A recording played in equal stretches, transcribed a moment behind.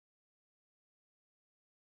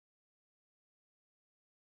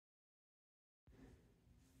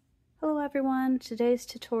Hello everyone, today's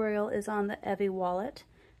tutorial is on the Evie wallet.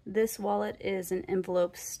 This wallet is an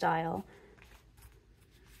envelope style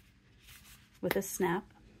with a snap.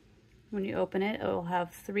 When you open it, it will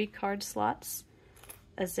have 3 card slots,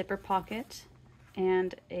 a zipper pocket,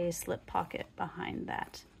 and a slip pocket behind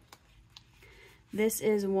that. This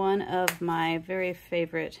is one of my very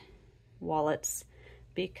favorite wallets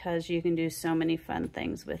because you can do so many fun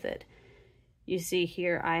things with it. You see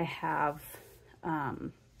here I have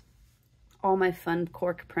all my fun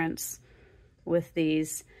cork prints with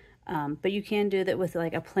these, but you can do that with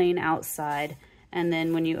like a plain outside, and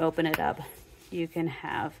then when you open it up you can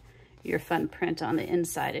have your fun print on the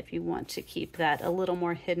inside if you want to keep that a little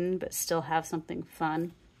more hidden but still have something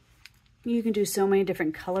fun. You can do so many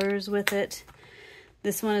different colors with it.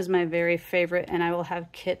 This one is my very favorite, and I will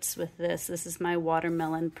have kits with this. This is my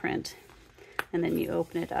watermelon print, and then you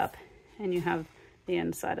open it up and you have the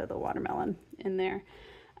inside of the watermelon in there.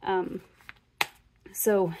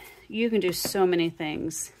 So you can do so many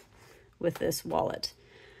things with this wallet.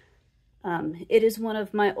 It is one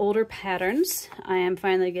of my older patterns. I am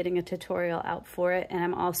finally getting a tutorial out for it, and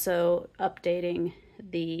I'm also updating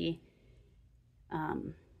the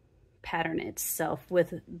pattern itself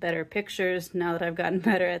with better pictures now that I've gotten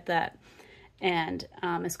better at that. And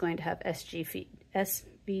it's going to have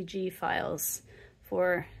SVG files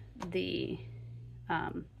for the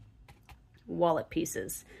wallet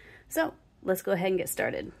pieces. So let's go ahead and get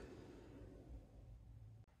started.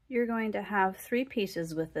 You're going to have 3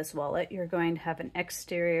 pieces with this wallet. You're going to have an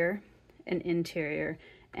exterior, an interior,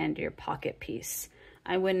 and your pocket piece.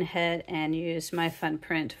 I went ahead and used my fun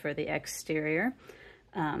print for the exterior.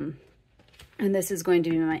 And this is going to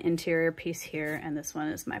be my interior piece here, and this one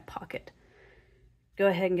is my pocket. Go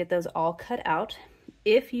ahead and get those all cut out.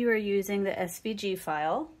 If you are using the SVG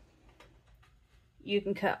file, you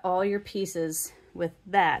can cut all your pieces with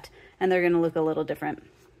that, and they're going to look a little different.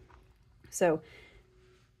 So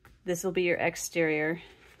this will be your exterior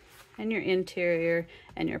and your interior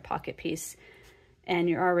and your pocket piece, and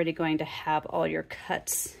you're already going to have all your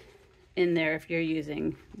cuts in there if you're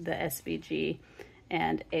using the SVG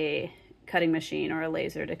and a cutting machine or a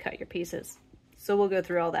laser to cut your pieces. So we'll go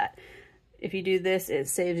through all that. If you do this, it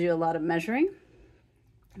saves you a lot of measuring,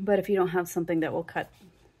 but if you don't have something that will cut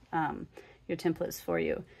your templates for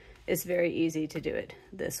you, it's very easy to do it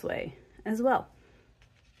this way as well.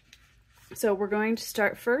 So we're going to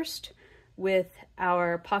start first with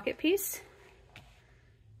our pocket piece.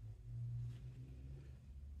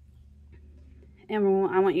 And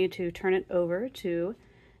I want you to turn it over to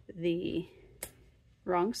the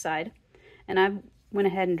wrong side. And I went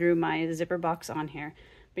ahead and drew my zipper box on here,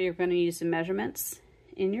 but you're going to use the measurements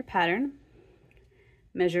in your pattern.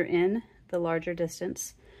 Measure in the larger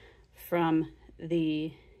distance from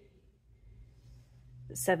the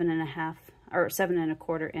 7.5 or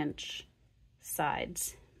 7.25 inch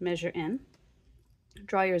sides. Measure in,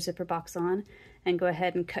 draw your zipper box on, and go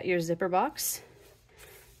ahead and cut your zipper box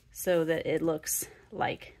so that it looks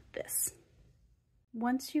like this.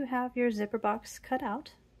 Once you have your zipper box cut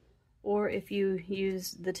out, or if you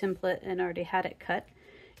use the template and already had it cut,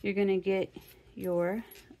 you're going to get your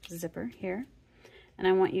zipper here, and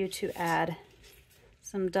I want you to add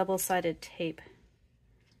some double-sided tape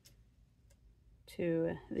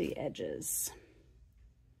to the edges.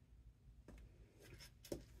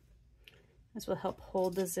 This will help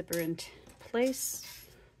hold the zipper in place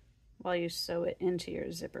while you sew it into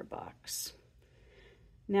your zipper box.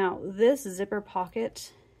 Now, this zipper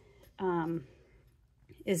pocket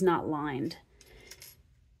is not lined.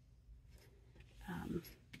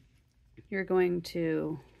 You're going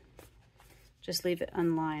to just leave it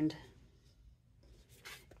unlined.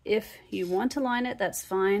 If you want to line it, that's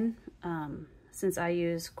fine. Since I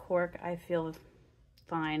use cork, I feel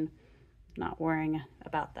fine not worrying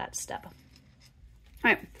about that step.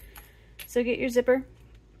 All right, so get your zipper.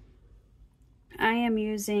 I am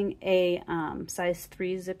using a size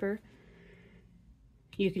 3 zipper.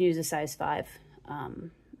 You can use a size 5.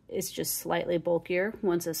 It's just slightly bulkier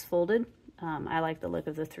once it's folded. I like the look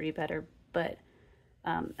of the 3 better, but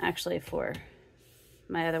actually for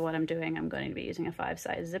my other one I'm doing, I'm going to be using a 5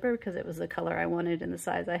 size zipper because it was the color I wanted and the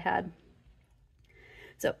size I had.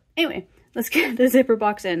 So anyway, let's get the zipper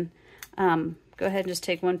box in. Go ahead and just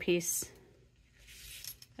take one piece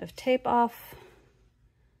of tape off,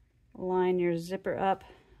 line your zipper up.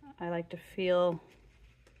 I like to feel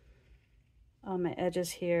on my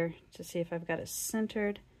edges here to see if I've got it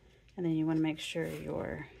centered, and then you want to make sure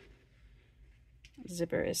your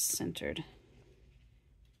zipper is centered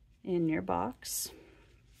in your box.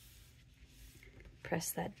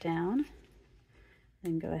 Press that down,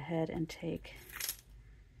 then go ahead and take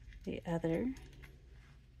the other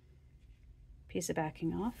piece of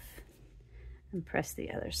backing off and press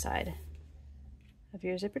the other side of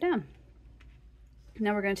your zipper down.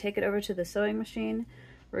 Now we're going to take it over to the sewing machine.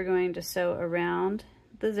 We're going to sew around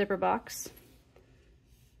the zipper box.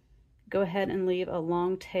 Go ahead and leave a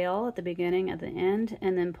long tail at the beginning, at the end,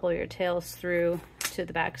 and then pull your tails through to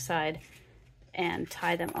the back side and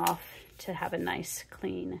tie them off to have a nice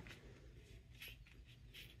clean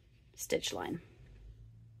stitch line.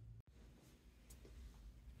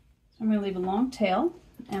 I'm going to leave a long tail,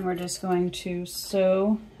 and we're just going to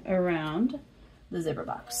sew around the zipper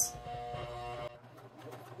box.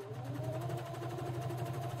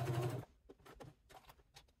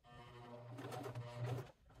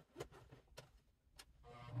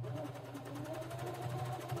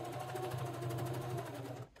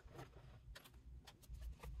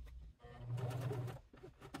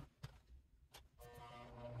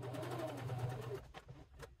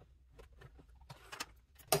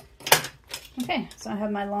 Okay, so I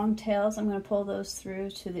have my long tails. I'm going to pull those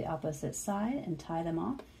through to the opposite side and tie them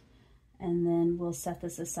off, and then we'll set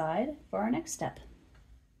this aside for our next step.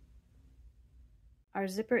 Our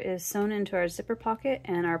zipper is sewn into our zipper pocket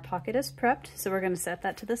and our pocket is prepped, so we're going to set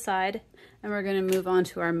that to the side and we're going to move on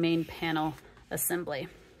to our main panel assembly.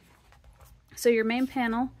 So your main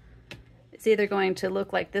panel is either going to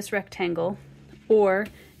look like this rectangle, or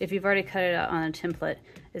if you've already cut it out on a template,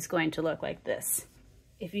 it's going to look like this.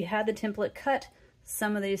 If you had the template cut,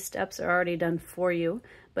 some of these steps are already done for you,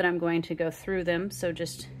 but I'm going to go through them, so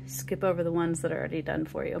just skip over the ones that are already done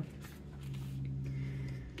for you.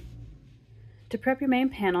 To prep your main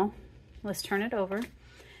panel, let's turn it over,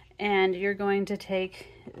 and you're going to take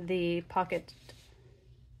the pocket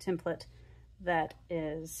template that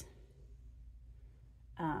is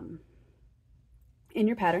in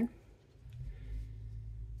your pattern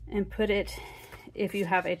and put it, if you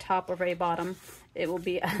have a top or a bottom, it will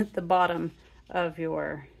be at the bottom of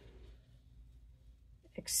your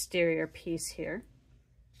exterior piece here.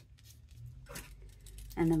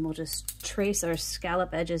 And then we'll just trace our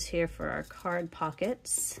scallop edges here for our card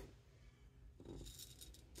pockets.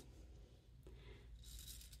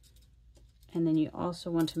 And then you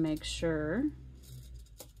also want to make sure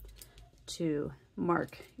to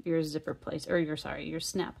mark your zipper place, or your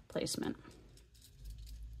snap placement.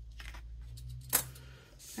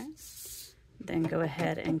 Okay. Then go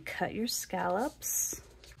ahead and cut your scallops.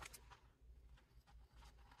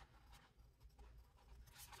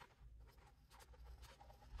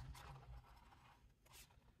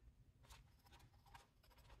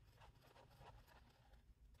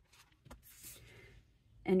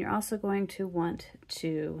 And you're also going to want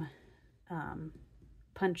to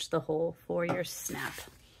punch the hole for your snap.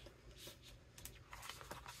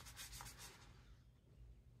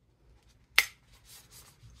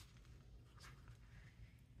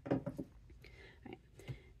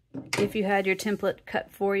 If you had your template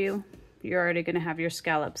cut for you, you're already going to have your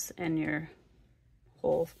scallops and your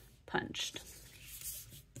hole punched.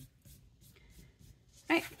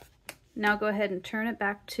 All right, now go ahead and turn it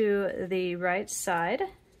back to the right side.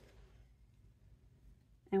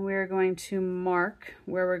 And we're going to mark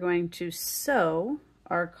where we're going to sew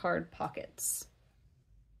our card pockets.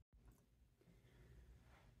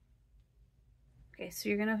 Okay, so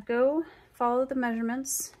you're gonna go follow the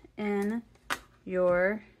measurements in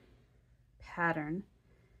your pattern,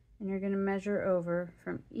 and you're going to measure over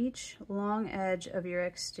from each long edge of your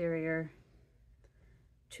exterior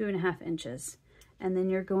 2.5 inches, and then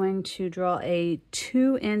you're going to draw a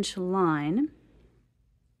 2-inch line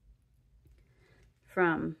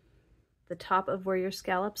from the top of where your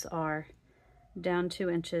scallops are down 2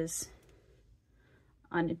 inches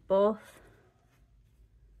on both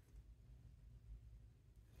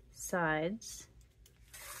sides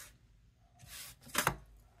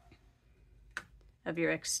of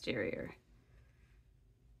your exterior.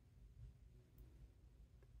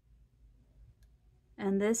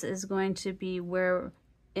 And this is going to be where,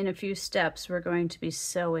 in a few steps, we're going to be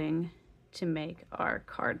sewing to make our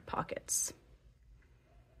card pockets.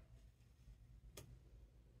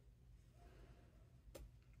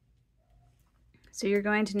 So you're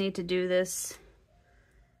going to need to do this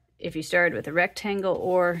if you started with a rectangle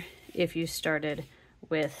or if you started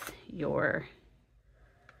with your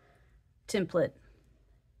template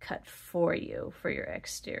cut for you for your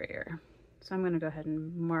exterior. So I'm going to go ahead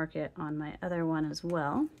and mark it on my other one as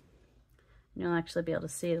well. You'll actually be able to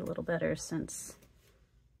see it a little better since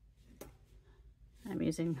I'm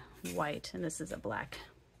using white and this is a black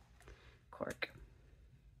cork.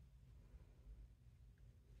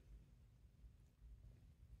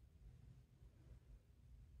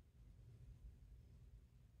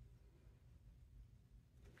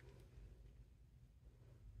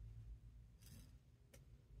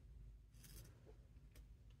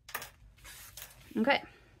 Okay.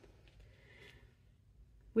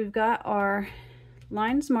 We've got our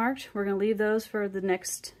lines marked. We're going to leave those for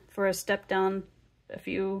a step down a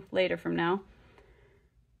few later from now.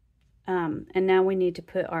 And now we need to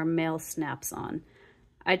put our male snaps on.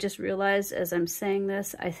 I just realized as I'm saying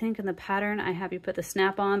this, I think in the pattern I have you put the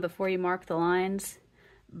snap on before you mark the lines,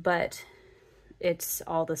 but it's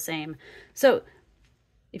all the same. So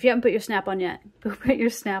if you haven't put your snap on yet, go put your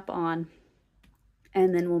snap on,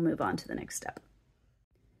 and then we'll move on to the next step.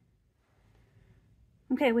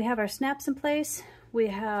 Okay, we have our snaps in place. We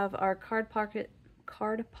have our card pocket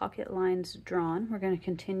lines drawn. We're going to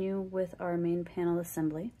continue with our main panel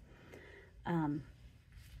assembly.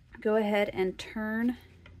 Go ahead and turn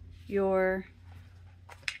your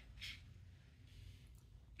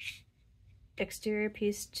exterior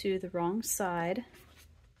piece to the wrong side.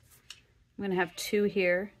 I'm going to have two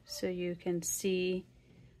here so you can see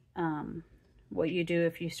what you do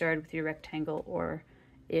if you started with your rectangle or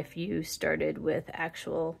if you started with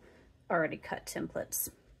actual already cut templates.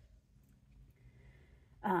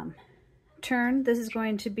 Turn, this is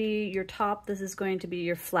going to be your top, this is going to be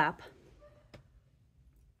your flap.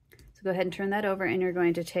 So go ahead and turn that over, and you're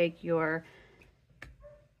going to take your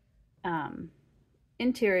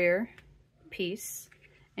interior piece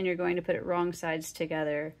and you're going to put it wrong sides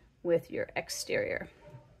together with your exterior.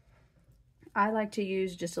 I like to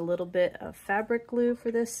use just a little bit of fabric glue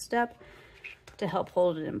for this step to help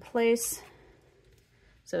hold it in place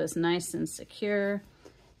so it's nice and secure.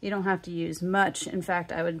 You don't have to use much. In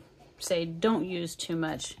fact, I would say don't use too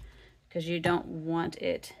much because you don't want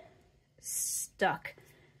it stuck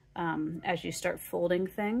as you start folding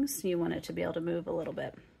things. You want it to be able to move a little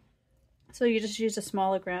bit. So you just use a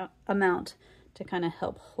small amount to kind of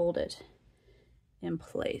help hold it in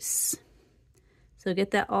place. So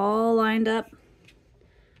get that all lined up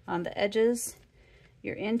on the edges.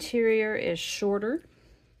 Your interior is shorter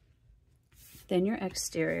than your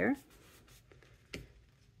exterior.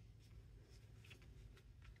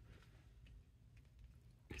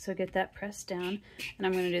 So get that pressed down, and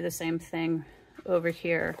I'm going to do the same thing over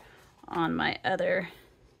here on my other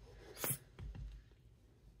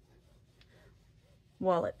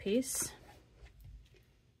wallet piece.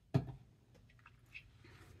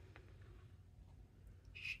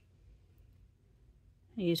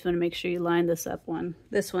 You just want to make sure you line this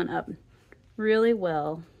one up really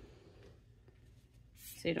well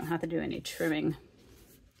so you don't have to do any trimming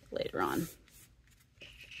later on.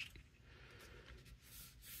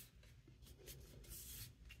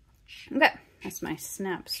 Okay, that's my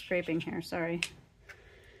snap scraping here, sorry.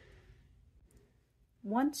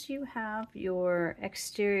 Once you have your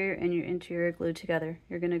exterior and your interior glued together,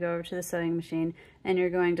 you're going to go over to the sewing machine and you're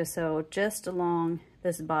going to sew just along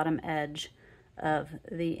this bottom edge of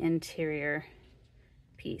the interior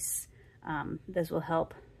piece. This will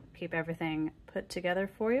help keep everything put together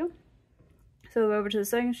for you. So go over to the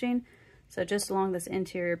sewing machine. So just along this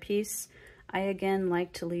interior piece, I again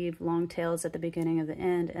like to leave long tails at the beginning of the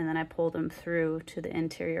end, and then I pull them through to the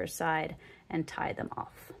interior side and tie them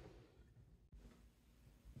off.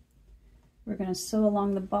 We're going to sew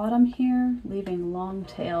along the bottom here, leaving long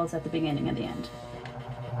tails at the beginning and the end.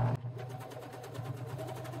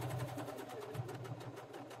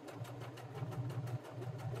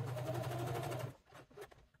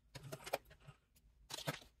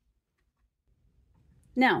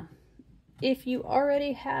 Now, if you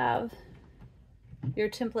already have your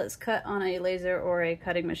templates cut on a laser or a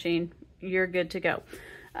cutting machine, you're good to go.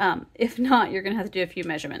 If not, you're going to have to do a few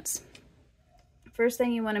measurements. First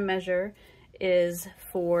thing you want to measure is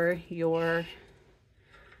for your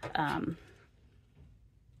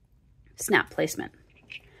snap placement.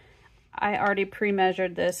 I already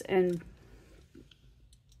pre-measured this and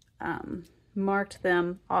marked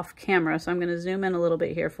them off camera, so I'm going to zoom in a little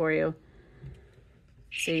bit here for you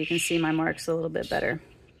so you can see my marks a little bit better.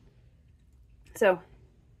 So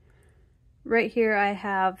right here I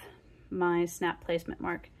have my snap placement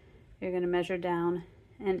mark. You're going to measure down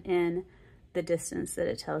and in the distance that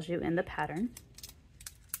it tells you in the pattern.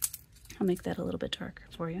 I'll make that a little bit darker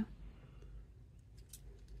for you.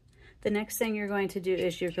 The next thing you're going to do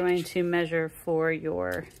is you're going to measure for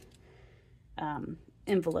your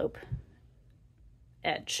envelope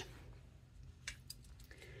edge.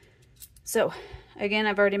 So again,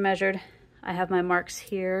 I've already measured. I have my marks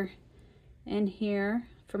here and here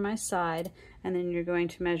for my side, and then you're going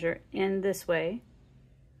to measure in this way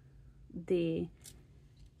the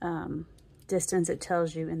distance it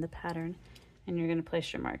tells you in the pattern, and you're going to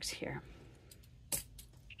place your marks here.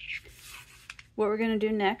 What we're going to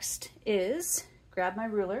do next is grab my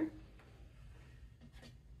ruler,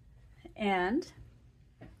 and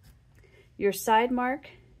your side mark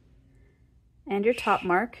and your top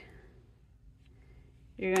mark,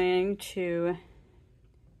 you're going to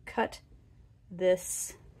cut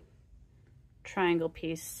this triangle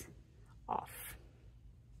piece off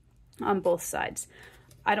on both sides.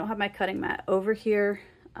 I don't have my cutting mat over here,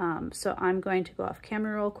 so I'm going to go off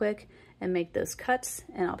camera real quick and make those cuts,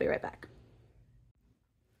 and I'll be right back.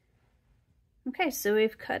 Okay, so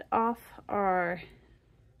we've cut off our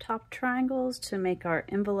top triangles to make our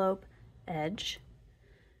envelope edge.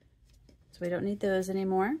 So we don't need those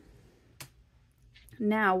anymore.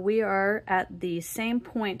 Now we are at the same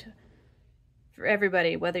point for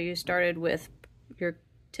everybody, whether you started with your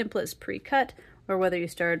templates pre-cut or whether you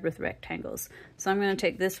started with rectangles. So I'm going to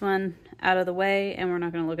take this one out of the way, and we're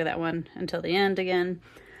not going to look at that one until the end again,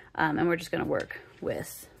 and we're just going to work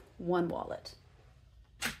with one wallet.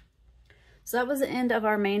 So that was the end of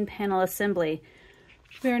our main panel assembly.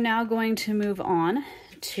 We are now going to move on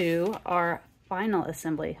to our final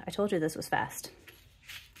assembly. I told you this was fast.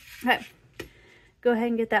 Okay, go ahead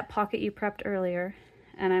and get that pocket you prepped earlier,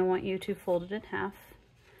 and I want you to fold it in half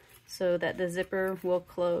so that the zipper will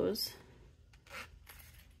close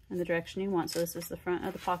in the direction you want. So this is the front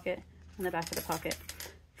of the pocket and the back of the pocket.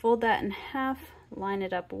 Fold that in half, line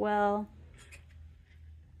it up well,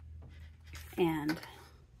 and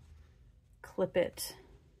clip it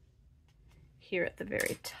here at the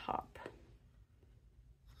very top.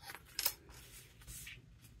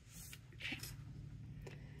 Okay.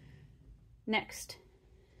 Next,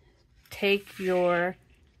 take your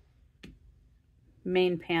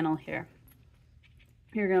main panel here.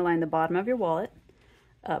 You're going to line the bottom of your wallet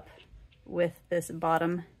up with this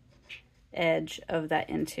bottom edge of that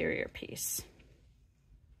interior piece.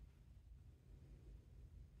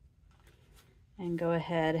 And go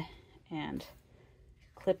ahead and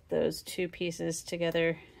clip those two pieces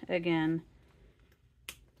together again,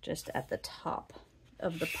 just at the top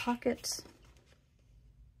of the pocket.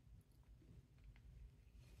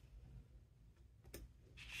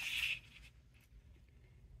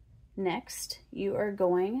 Next, you are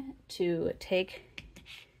going to take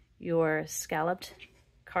your scalloped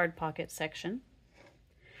card pocket section.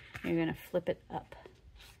 You're going to flip it up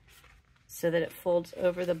so that it folds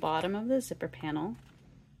over the bottom of the zipper panel,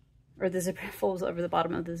 or the zipper folds over the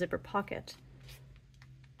bottom of the zipper pocket.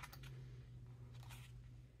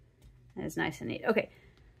 And it's nice and neat. Okay,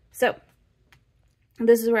 so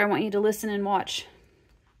this is where I want you to listen and watch.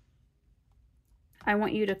 I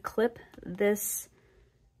want you to clip this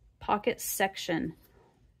pocket section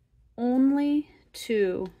only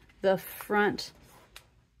to the front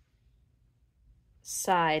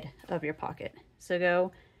side of your pocket. So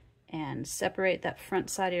go and separate that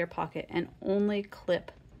front side of your pocket and only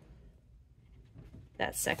clip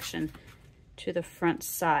that section to the front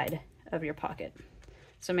side of your pocket.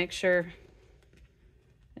 So make sure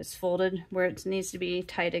it's folded where it needs to be,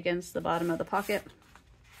 tight against the bottom of the pocket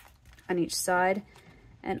on each side,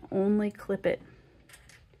 and only clip it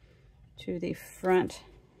to the front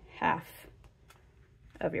half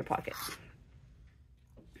of your pocket.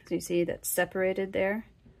 So you see that's separated there.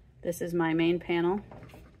 This is my main panel.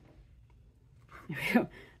 There we go.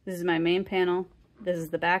 This is my main panel. This is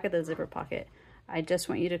the back of the zipper pocket. I just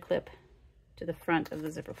want you to clip to the front of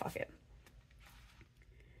the zipper pocket.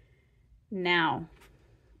 Now,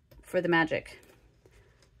 for the magic.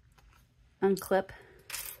 Unclip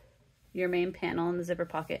your main panel in the zipper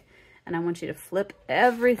pocket, and I want you to flip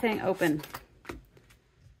everything open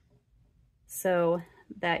so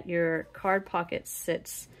that your card pocket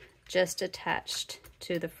sits just attached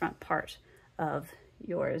to the front part of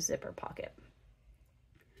your zipper pocket.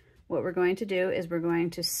 What we're going to do is we're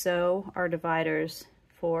going to sew our dividers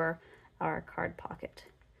for our card pocket.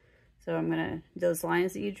 So I'm gonna, those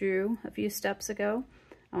lines that you drew a few steps ago,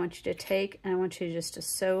 I want you to take and I want you just to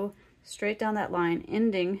sew straight down that line,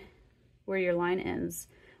 ending where your line ends,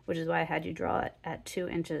 which is why I had you draw it at 2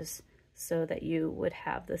 inches so that you would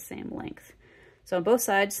have the same length. So on both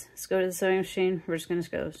sides, let's go to the sewing machine. We're just gonna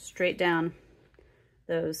go straight down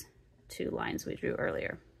those 2 lines we drew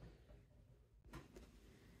earlier.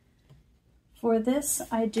 For this,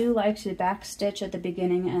 I do like to back stitch at the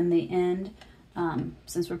beginning and the end.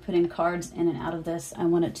 Since we're putting cards in and out of this, I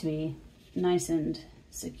want it to be nice and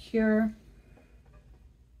secure.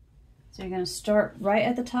 So you're going to start right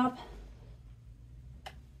at the top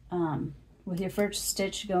with your first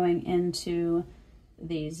stitch going into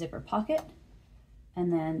the zipper pocket,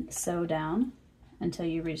 and then sew down until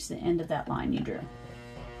you reach the end of that line you drew.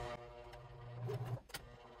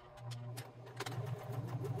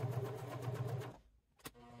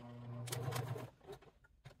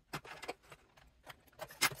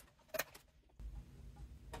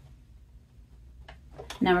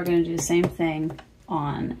 Now we're going to do the same thing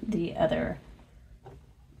on the other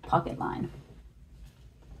pocket line.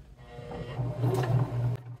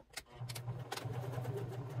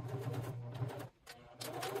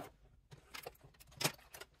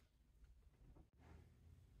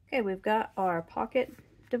 Okay, we've got our pocket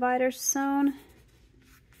dividers sewn.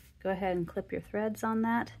 Go ahead and clip your threads on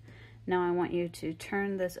that. Now I want you to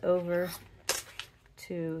turn this over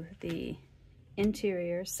to the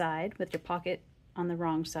interior side with your pocket on the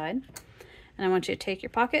wrong side. And I want you to take your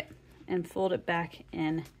pocket and fold it back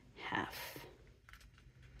in half.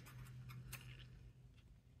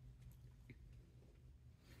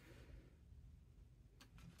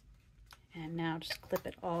 And now just clip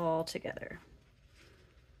it all together.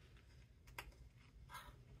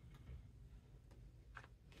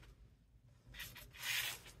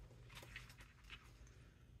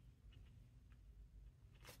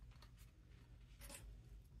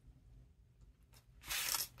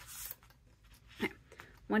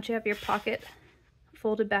 Once you have your pocket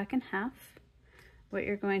folded back in half, what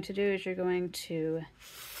you're going to do is you're going to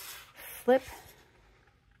flip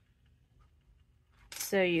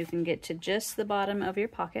so you can get to just the bottom of your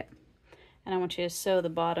pocket. And I want you to sew the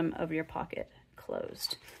bottom of your pocket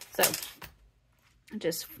closed. So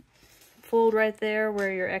just fold right there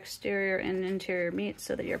where your exterior and interior meet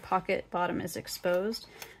so that your pocket bottom is exposed.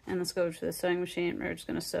 And let's go to the sewing machine. We're just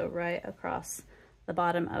going to sew right across the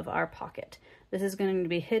bottom of our pocket. This is going to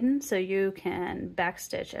be hidden so you can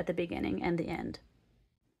backstitch at the beginning and the end.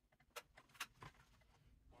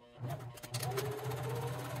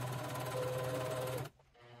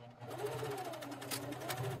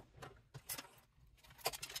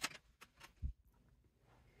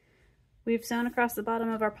 We've sewn across the bottom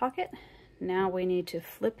of our pocket. Now we need to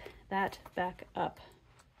flip that back up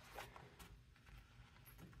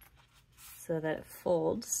so that it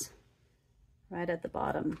folds right at the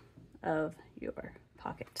bottom of your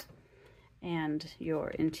pocket and your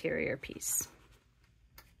interior piece.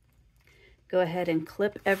 Go ahead and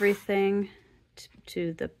clip everything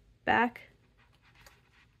to the back.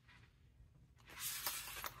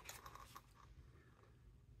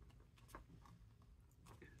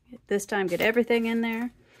 This time get everything in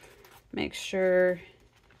there. Make sure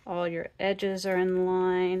all your edges are in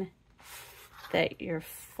line, that your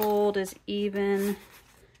fold is even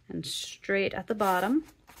and straight at the bottom.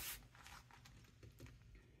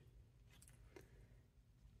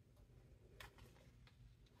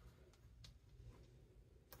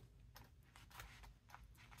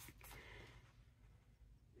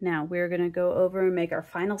 Now we're going to go over and make our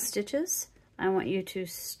final stitches. I want you to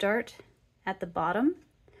start at the bottom.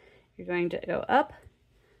 You're going to go up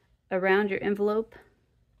around your envelope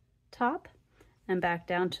top and back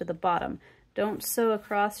down to the bottom. Don't sew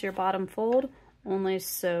across your bottom fold, only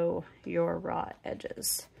sew your raw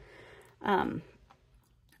edges.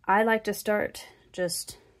 I like to start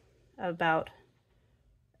just about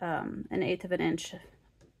 1/8 of an inch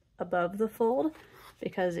above the fold,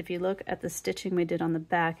 because if you look at the stitching we did on the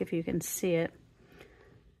back, if you can see it,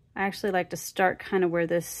 I actually like to start kind of where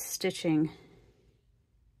this stitching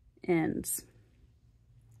ends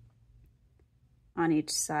on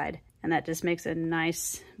each side, and that just makes a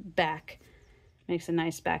nice back,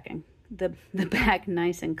 backing. The back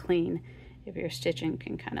nice and clean if your stitching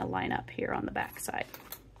can kind of line up here on the back side.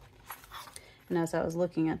 And as I was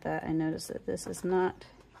looking at that, I noticed that this is not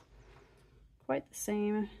quite the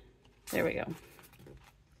same. There we go.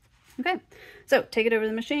 Okay, so take it over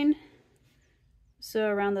the machine, sew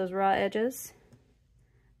around those raw edges,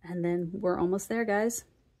 and then we're almost there, guys.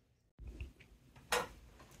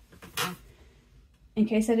 In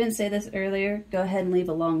case I didn't say this earlier, go ahead and leave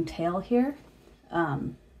a long tail here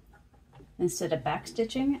instead of back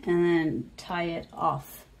stitching, and then tie it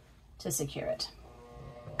off to secure it.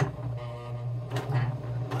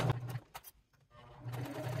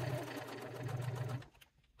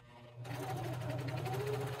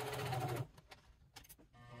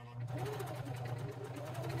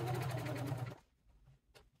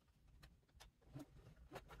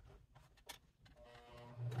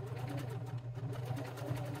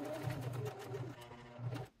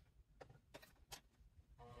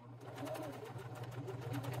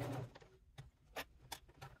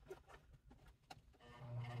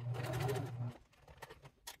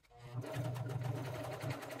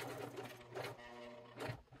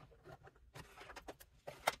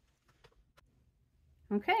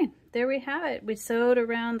 Okay, there we have it. We sewed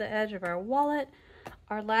around the edge of our wallet.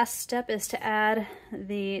 Our last step is to add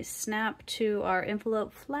the snap to our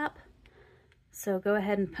envelope flap. So go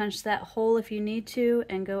ahead and punch that hole if you need to,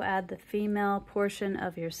 and go add the female portion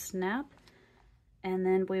of your snap, and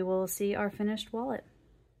then we will see our finished wallet.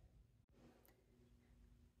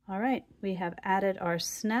 All right, we have added our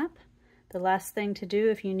snap. The last thing to do,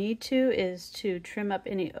 if you need to, is to trim up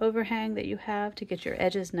any overhang that you have to get your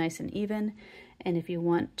edges nice and even. And if you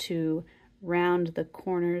want to round the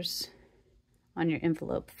corners on your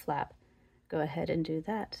envelope flap, go ahead and do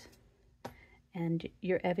that. And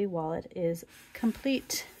your Evie wallet is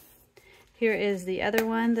complete. Here is the other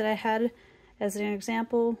one that I had as an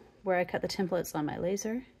example where I cut the templates on my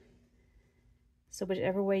laser. So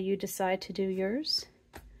whichever way you decide to do yours,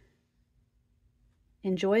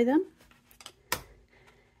 enjoy them.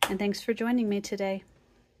 And thanks for joining me today.